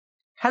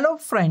Hello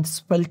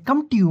friends,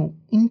 welcome to you.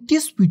 In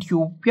this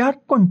video, we are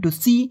going to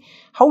see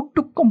how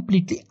to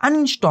completely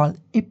uninstall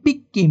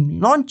Epic Game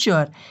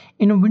Launcher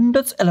in a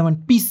Windows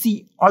 11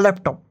 PC or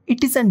laptop.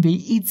 It is a very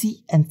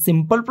easy and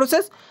simple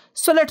process.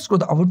 So let's go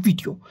to our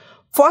video.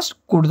 First,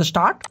 go to the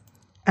start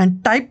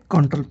and type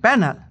control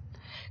panel.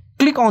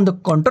 Click on the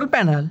control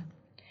panel.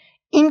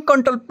 In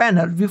control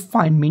panel, we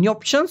find many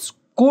options.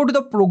 Go to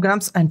the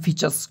programs and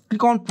features.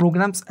 Click on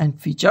programs and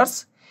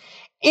features.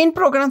 In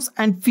programs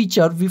and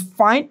feature, we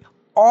find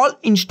all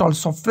install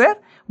software.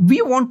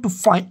 We want to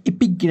find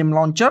Epic Game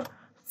Launcher.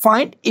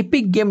 Find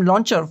Epic Game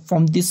Launcher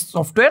from these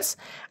softwares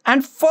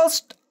and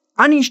first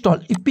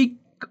uninstall Epic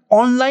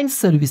Online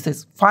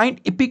Services. Find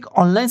Epic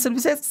Online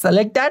Services,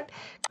 select that,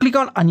 click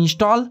on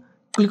uninstall,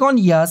 click on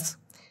yes,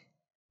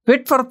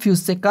 wait for a few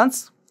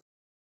seconds,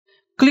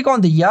 click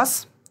on the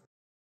yes,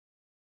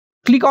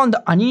 click on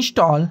the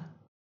uninstall.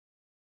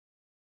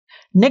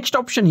 Next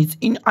option is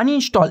in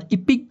uninstall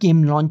Epic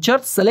Game Launcher.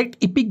 Select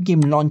Epic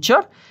Game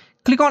Launcher,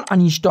 click on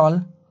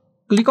uninstall,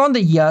 click on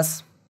the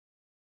yes,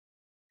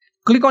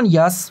 click on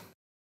yes.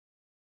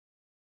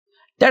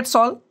 That's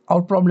all.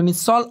 Our problem is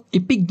solved.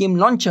 Epic Game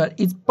Launcher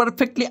is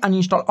perfectly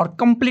uninstalled or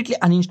completely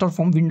uninstalled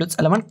from Windows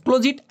 11.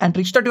 Close it and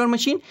restart your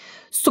machine.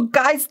 So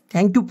guys,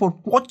 thank you for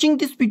watching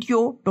this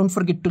video. Don't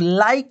forget to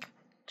like,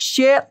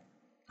 share,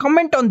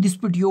 comment on this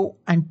video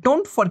and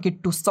don't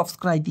forget to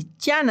subscribe the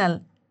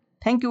channel.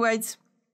 Thank you guys.